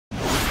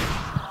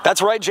That's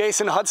right,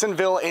 Jason.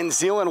 Hudsonville and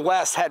Zeeland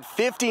West had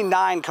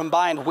 59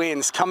 combined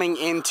wins coming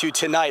into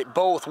tonight.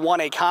 Both won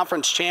a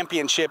conference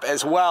championship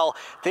as well.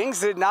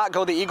 Things did not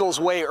go the Eagles'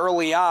 way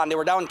early on. They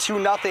were down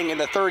 2-0 in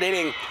the third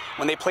inning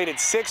when they plated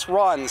 6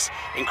 runs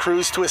and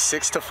cruised to a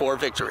 6-4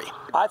 victory.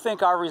 I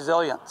think our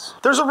resilience.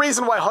 There's a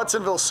reason why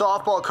Hudsonville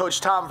softball coach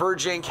Tom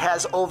Verjink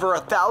has over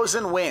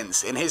 1,000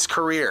 wins in his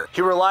career.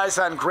 He relies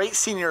on great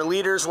senior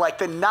leaders like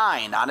the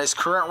 9 on his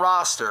current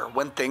roster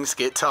when things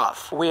get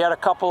tough. We had a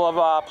couple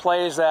of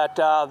plays that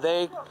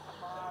they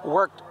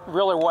worked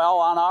really well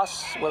on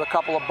us with a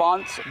couple of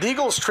bunts. The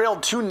Eagles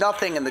trailed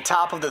 2-0 in the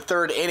top of the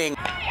third inning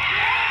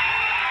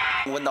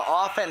when the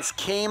offense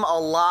came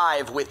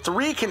alive with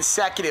 3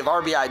 consecutive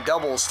RBI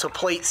doubles to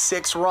plate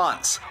 6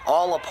 runs,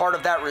 all a part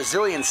of that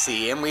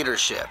resiliency and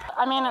leadership.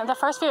 I mean, the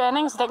first few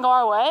innings didn't go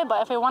our way,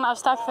 but if we wouldn't have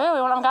stuck through,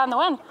 we wouldn't have gotten the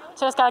win.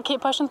 So just got to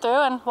keep pushing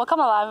through and we'll come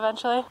alive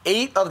eventually.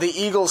 8 of the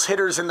Eagles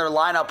hitters in their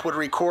lineup would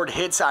record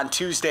hits on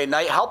Tuesday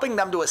night, helping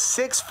them to a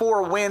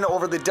 6-4 win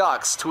over the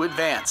Ducks to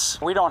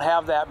advance. We don't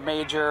have that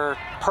major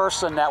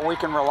person that we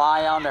can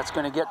rely on that's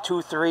going to get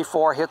 2, 3,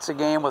 4 hits a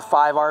game with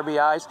 5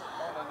 RBIs.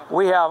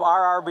 We have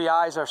our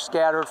RBIs are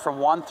scattered from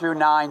 1 through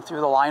 9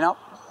 through the lineup.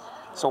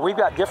 So we've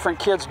got different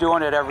kids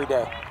doing it every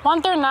day.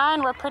 1 through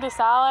 9, we're pretty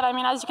solid. I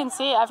mean, as you can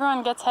see,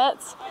 everyone gets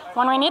hits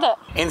when we need it.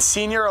 And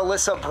senior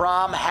Alyssa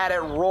Brom had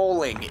it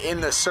rolling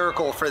in the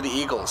circle for the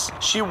Eagles.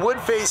 She would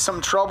face some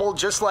trouble,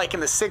 just like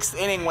in the 6th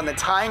inning when the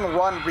tying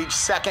run reached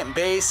second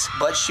base,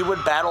 but she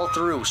would battle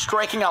through,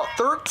 striking out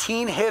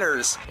 13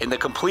 hitters in the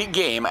complete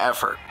game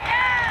effort.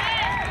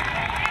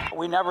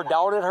 We never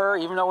doubted her,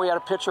 even though we had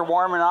a pitcher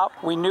warming up.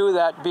 We knew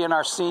that being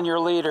our senior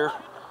leader,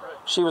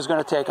 she was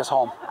going to take us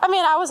home. I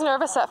mean, I was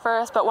nervous at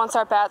first, but once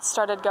our bats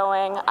started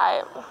going,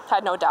 I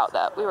had no doubt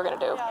that we were going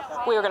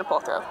to pull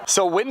through.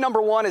 So win number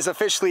 1 is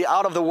officially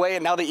out of the way,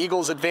 and now the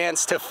Eagles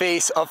advance to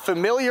face a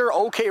familiar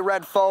OK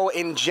Red foe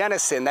in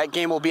Jenison. That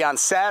game will be on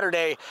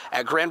Saturday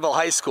at Granville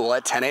High School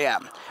at 10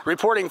 a.m.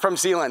 Reporting from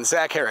Zeeland,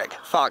 Zach Herrick,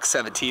 Fox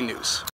 17 News.